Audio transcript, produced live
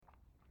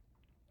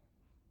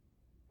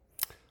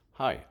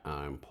Hi,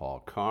 I'm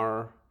Paul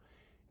Carr,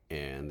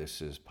 and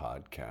this is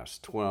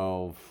podcast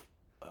 12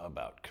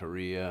 about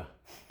Korea.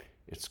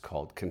 It's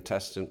called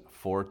Contestant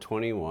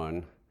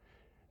 421.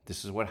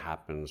 This is what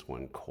happens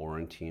when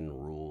quarantine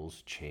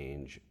rules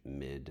change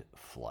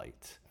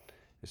mid-flight.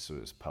 This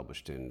was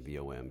published in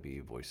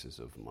VOMB, Voices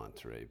of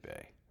Monterey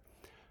Bay.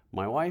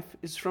 My wife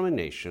is from a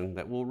nation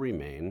that will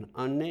remain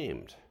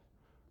unnamed,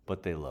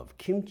 but they love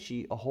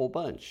kimchi a whole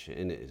bunch,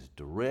 and it is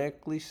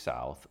directly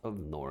south of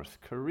North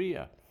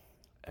Korea.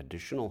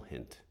 Additional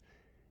hint,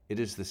 it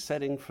is the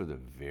setting for the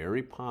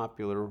very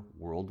popular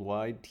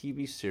worldwide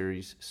TV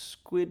series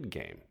Squid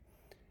Game.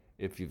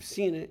 If you've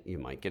seen it, you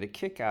might get a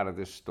kick out of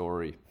this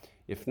story.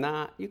 If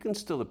not, you can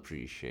still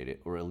appreciate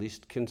it, or at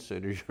least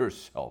consider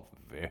yourself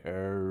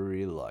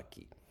very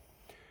lucky.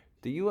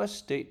 The U.S.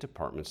 State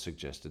Department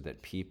suggested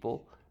that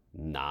people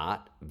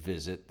not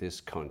visit this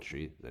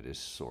country that is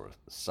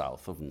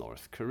south of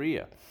North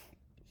Korea.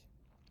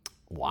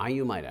 Why,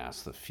 you might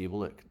ask, the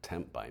feeble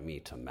attempt by me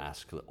to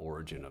mask the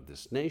origin of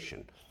this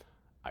nation?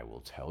 I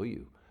will tell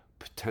you.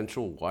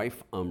 Potential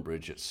wife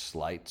umbrage at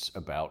slights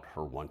about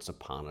her once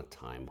upon a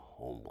time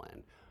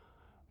homeland.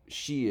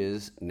 She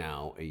is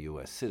now a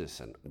U.S.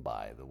 citizen,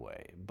 by the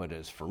way. But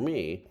as for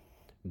me,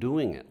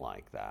 doing it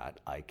like that,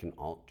 I can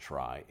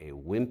try a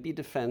wimpy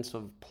defense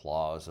of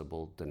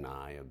plausible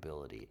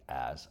deniability,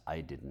 as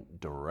I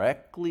didn't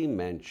directly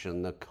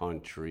mention the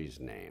country's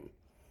name.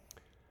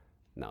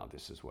 Now,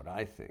 this is what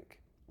I think.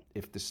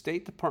 If the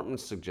State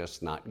Department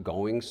suggests not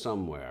going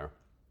somewhere,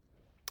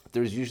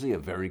 there's usually a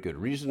very good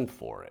reason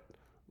for it,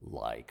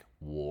 like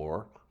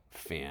war,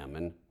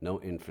 famine,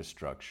 no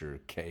infrastructure,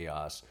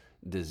 chaos,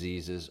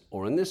 diseases,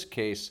 or in this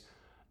case,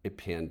 a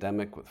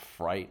pandemic with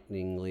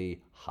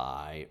frighteningly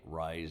high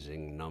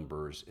rising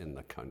numbers in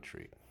the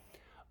country.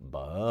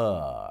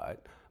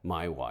 But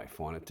my wife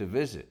wanted to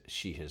visit.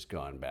 She has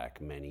gone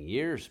back many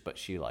years, but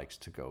she likes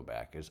to go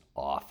back as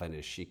often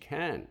as she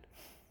can.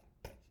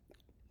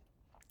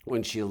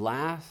 When she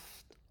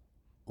last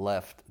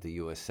left the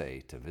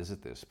USA to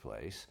visit this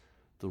place,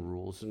 the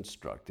rules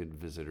instructed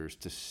visitors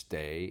to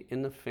stay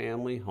in the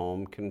family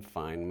home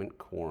confinement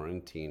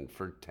quarantine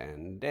for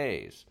 10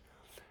 days.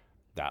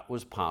 That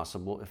was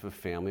possible if a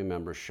family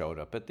member showed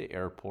up at the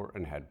airport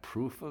and had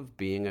proof of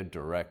being a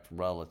direct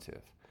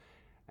relative.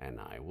 And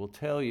I will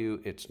tell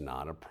you, it's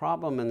not a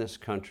problem in this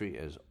country,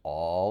 as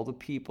all the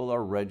people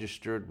are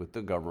registered with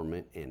the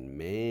government in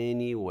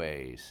many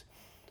ways.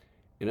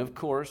 And of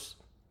course,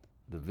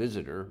 the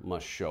visitor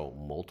must show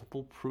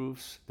multiple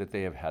proofs that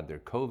they have had their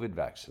COVID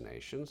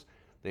vaccinations.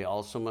 They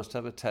also must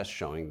have a test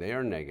showing they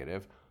are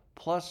negative.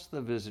 Plus,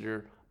 the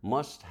visitor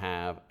must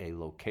have a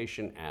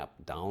location app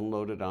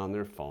downloaded on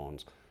their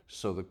phones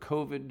so the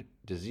COVID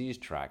disease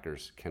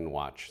trackers can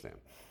watch them.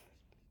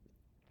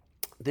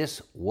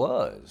 This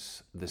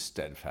was the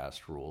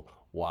steadfast rule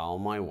while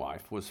my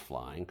wife was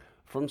flying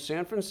from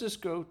San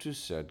Francisco to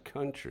said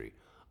country,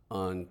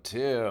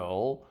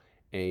 until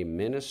a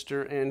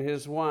minister and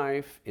his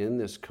wife in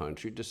this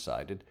country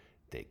decided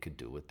they could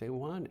do what they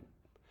wanted.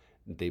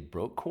 They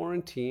broke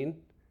quarantine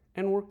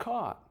and were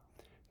caught.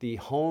 The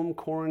home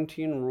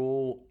quarantine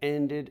rule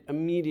ended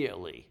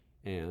immediately,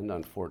 and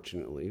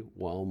unfortunately,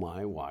 while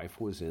my wife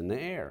was in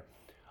the air.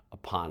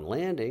 Upon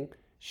landing,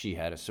 she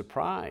had a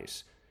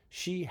surprise.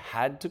 She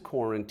had to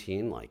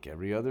quarantine, like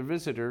every other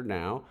visitor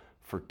now,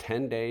 for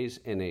 10 days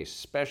in a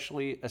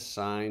specially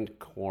assigned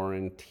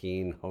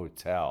quarantine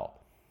hotel.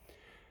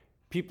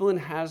 People in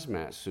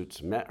hazmat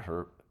suits met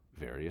her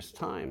various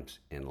times,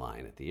 in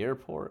line at the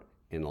airport,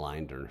 in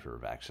line during her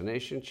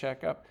vaccination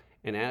checkup,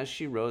 and as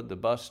she rode the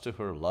bus to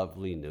her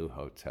lovely new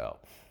hotel.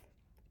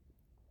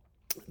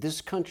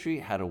 This country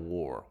had a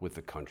war with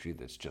the country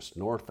that's just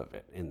north of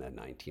it in the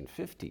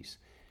 1950s.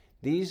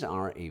 These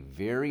are a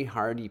very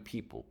hardy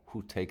people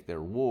who take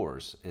their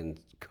wars and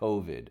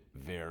COVID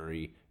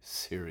very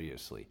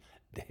seriously.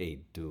 They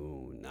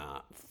do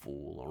not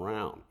fool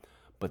around.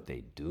 But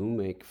they do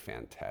make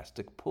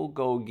fantastic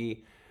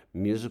bulgogi,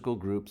 musical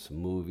groups,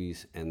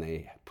 movies, and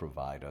they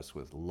provide us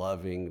with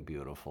loving,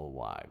 beautiful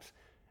wives.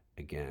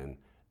 Again,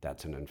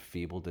 that's an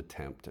enfeebled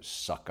attempt to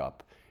suck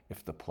up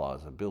if the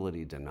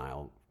plausibility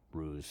denial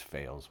ruse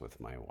fails with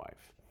my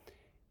wife.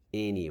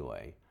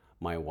 Anyway,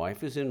 my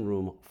wife is in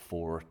room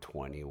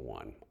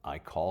 421. I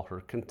call her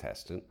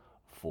contestant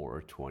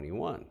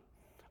 421,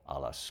 a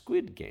la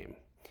Squid Game.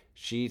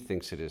 She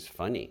thinks it is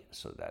funny,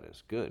 so that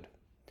is good.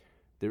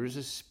 There is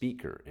a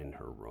speaker in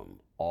her room.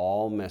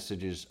 All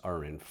messages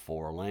are in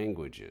 4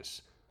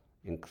 languages,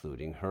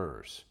 including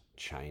hers: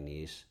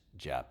 Chinese,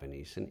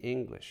 Japanese, and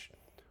English.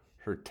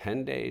 Her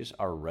 10 days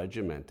are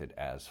regimented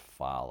as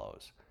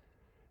follows.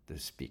 The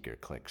speaker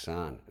clicks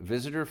on.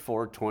 Visitor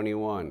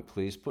 421,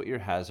 please put your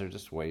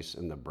hazardous waste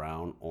in the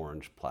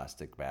brown-orange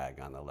plastic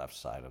bag on the left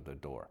side of the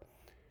door.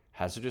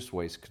 Hazardous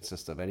waste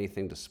consists of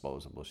anything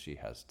disposable she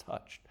has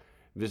touched.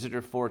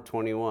 Visitor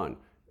 421,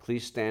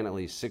 please stand at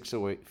least 6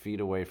 feet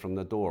away from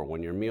the door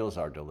when your meals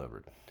are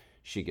delivered.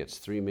 She gets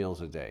 3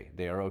 meals a day.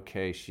 They are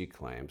okay, she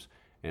claims,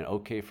 and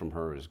okay from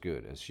her is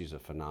good, as she's a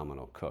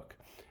phenomenal cook.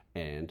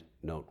 And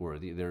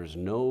noteworthy, there's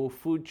no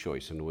food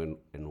choice in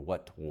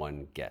what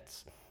one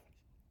gets.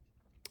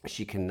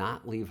 She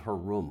cannot leave her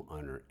room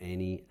under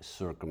any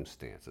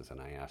circumstances.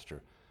 And I asked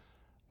her,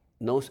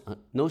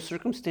 no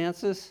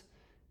circumstances?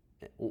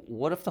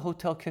 What if the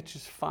hotel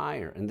catches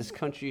fire? And this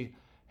country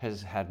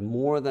has had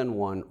more than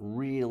one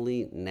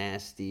really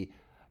nasty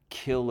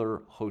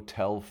killer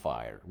hotel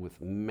fire with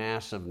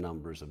massive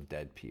numbers of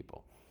dead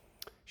people.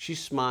 She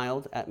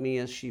smiled at me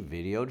as she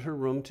videoed her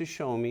room to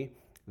show me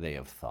they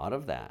have thought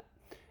of that.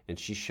 And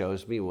she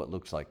shows me what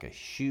looks like a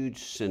huge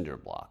cinder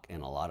block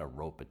and a lot of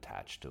rope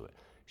attached to it.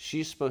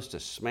 She's supposed to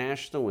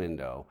smash the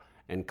window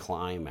and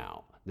climb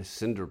out. The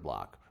cinder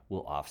block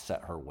will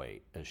offset her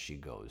weight as she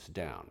goes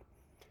down.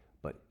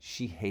 But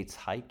she hates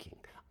hiking.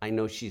 I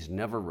know she's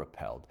never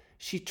rappelled.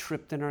 She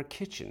tripped in our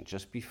kitchen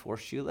just before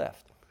she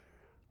left.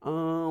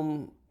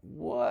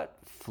 What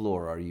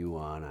floor are you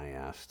on? I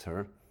asked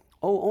her.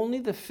 Oh, only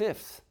the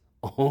 5th.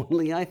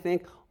 Only, I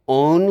think.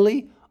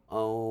 Only?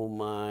 Oh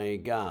my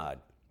God.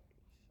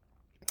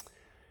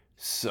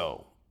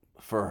 So,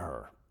 for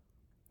her,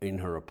 in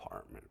her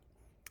apartment,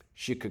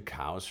 she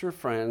cacaos her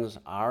friends,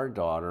 our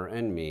daughter,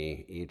 and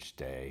me each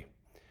day.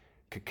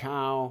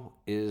 Cacao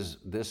is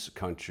this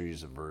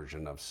country's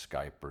version of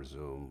Skype or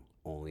Zoom,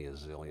 only a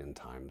zillion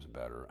times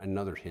better.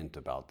 Another hint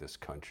about this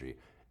country,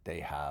 they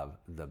have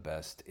the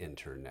best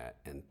internet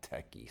and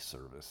techie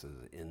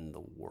services in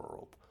the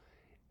world.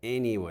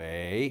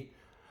 Anyway,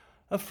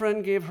 a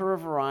friend gave her a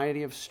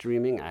variety of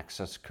streaming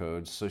access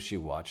codes, so she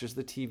watches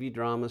the TV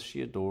dramas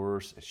she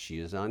adores. She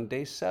is on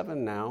day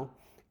 7 now,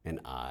 and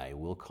I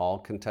will call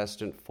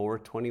contestant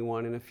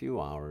 421 in a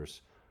few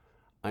hours.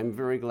 I'm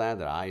very glad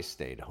that I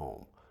stayed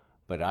home,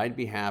 but I'd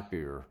be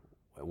happier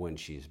when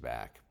she's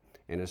back.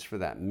 And as for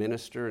that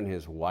minister and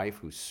his wife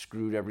who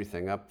screwed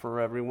everything up for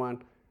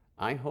everyone,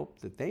 I hope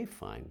that they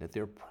find that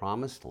their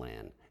promised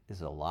land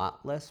is a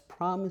lot less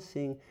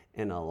promising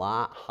and a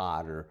lot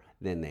hotter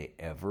than they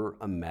ever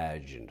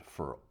imagined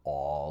for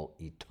all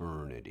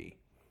eternity.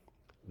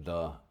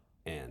 The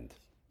end.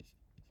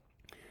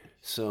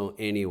 So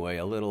anyway,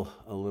 a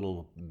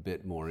little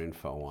bit more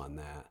info on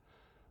that.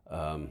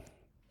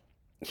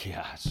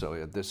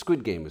 So the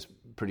Squid Game was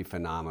pretty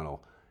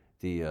phenomenal.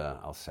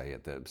 I'll say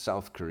it, the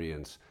South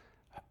Koreans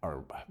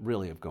are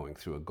really going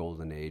through a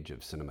golden age of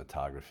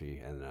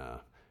cinematography, and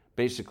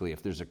basically,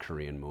 if there's a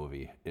Korean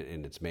movie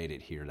and it's made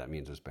it here, that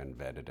means it's been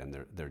vetted, and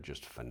they're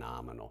just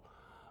phenomenal.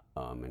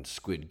 And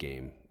Squid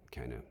Game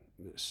kind of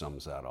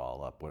sums that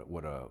all up.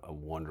 What a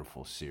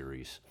wonderful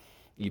series,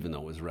 even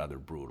though it was rather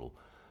brutal.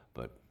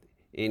 But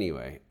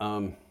anyway,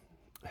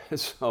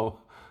 so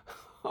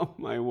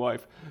my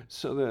wife.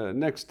 So the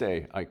next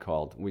day I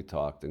called, we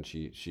talked, and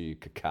she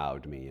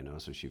cacaoed me,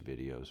 so she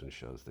videos and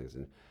shows things,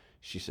 and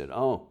she said,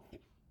 "Oh,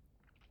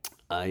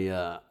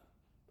 I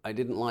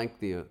didn't like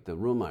the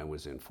room I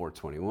was in,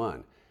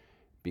 421,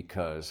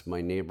 because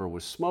my neighbor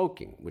was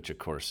smoking, which of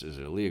course is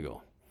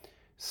illegal."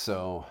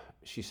 So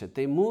she said,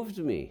 "They moved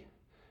me."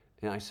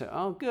 And I said,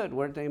 "Oh, good.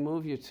 Where'd they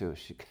move you to?"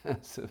 She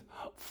said,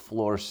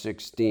 "Floor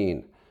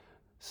 16.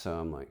 So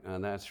I'm like, "Oh,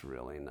 that's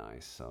really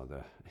nice. So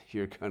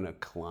you're going to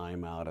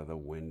climb out of the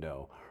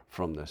window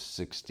from the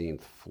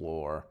 16th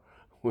floor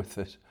with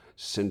a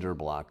cinder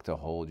block to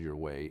hold your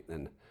weight,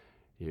 and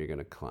you're going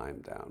to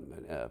climb down."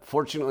 But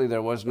fortunately,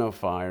 there was no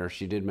fire.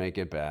 She did make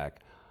it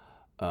back.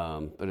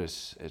 But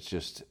these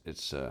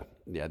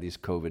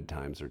COVID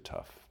times are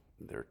tough.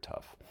 They're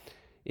tough.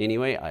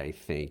 Anyway, I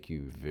thank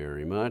you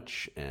very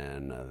much.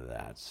 And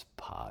that's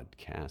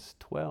podcast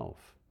 12.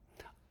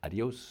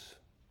 Adios.